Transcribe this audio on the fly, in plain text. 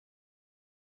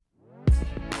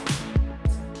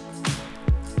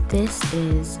This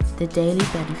is The Daily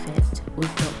Benefit with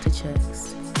Dr.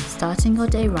 Chuks, starting your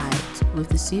day right with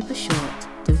the super short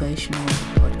devotional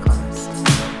podcast.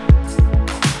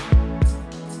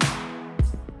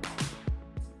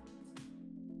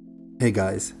 Hey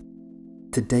guys,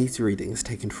 today's reading is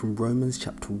taken from Romans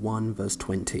chapter 1 verse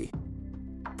 20.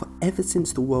 For ever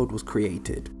since the world was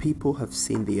created, people have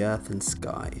seen the earth and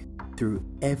sky. Through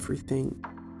everything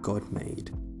God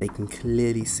made, they can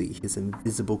clearly see His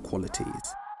invisible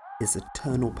qualities, His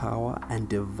eternal power and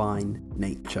divine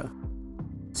nature.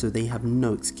 So they have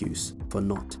no excuse for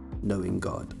not knowing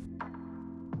God.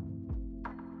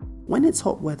 When it's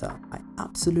hot weather, I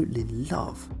absolutely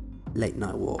love late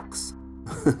night walks.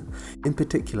 In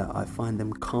particular, I find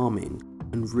them calming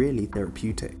and really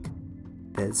therapeutic.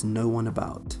 There's no one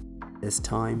about. There's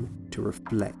time to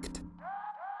reflect.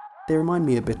 They remind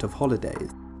me a bit of holidays.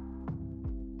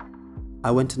 I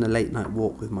went on a late night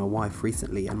walk with my wife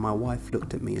recently, and my wife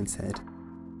looked at me and said,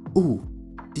 "Ooh,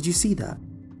 did you see that?"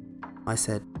 I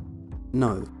said,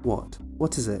 "No, what?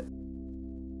 What is it?"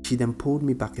 She then pulled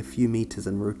me back a few meters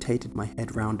and rotated my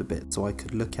head round a bit so I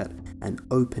could look at an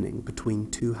opening between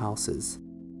two houses.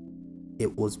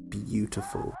 It was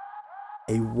beautiful.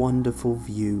 A wonderful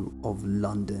view of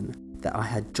London that I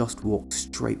had just walked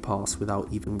straight past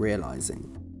without even realizing.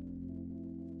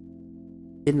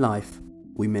 In life,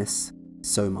 we miss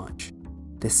so much.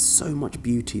 There's so much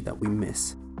beauty that we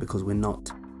miss because we're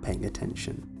not paying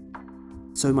attention.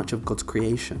 So much of God's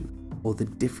creation, or the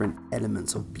different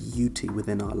elements of beauty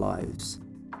within our lives,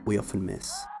 we often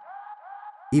miss.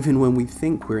 Even when we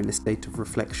think we're in a state of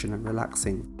reflection and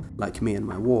relaxing, like me and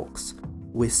my walks,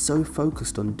 we're so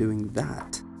focused on doing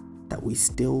that we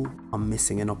still are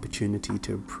missing an opportunity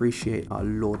to appreciate our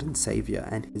Lord and Saviour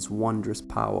and His wondrous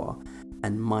power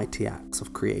and mighty acts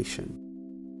of creation.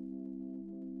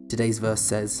 Today's verse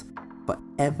says, "For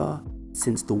ever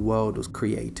since the world was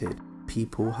created,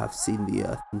 people have seen the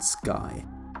earth and sky.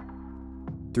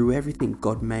 Through everything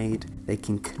God made, they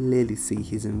can clearly see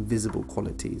His invisible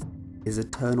qualities, His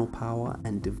eternal power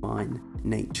and divine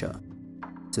nature.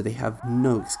 So they have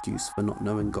no excuse for not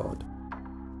knowing God."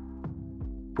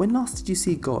 When last did you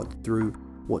see God through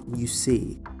what you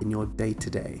see in your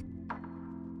day-to-day?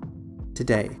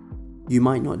 Today, you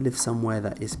might not live somewhere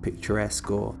that is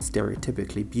picturesque or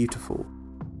stereotypically beautiful,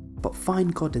 but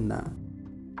find God in that.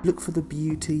 Look for the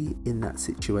beauty in that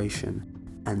situation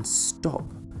and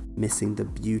stop missing the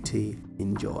beauty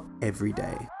in your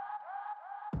everyday.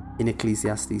 In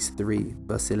Ecclesiastes 3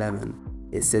 verse 11,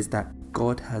 it says that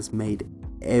God has made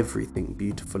everything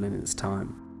beautiful in its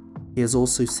time. He has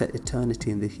also set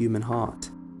eternity in the human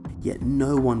heart, yet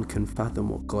no one can fathom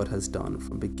what God has done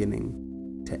from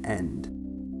beginning to end.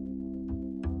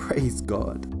 Praise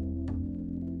God.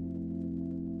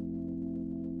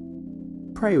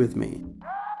 Pray with me.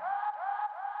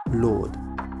 Lord,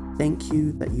 thank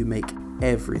you that you make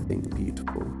everything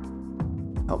beautiful.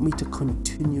 Help me to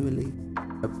continually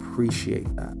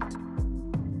appreciate that.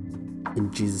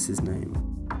 In Jesus' name,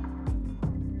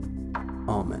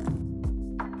 Amen.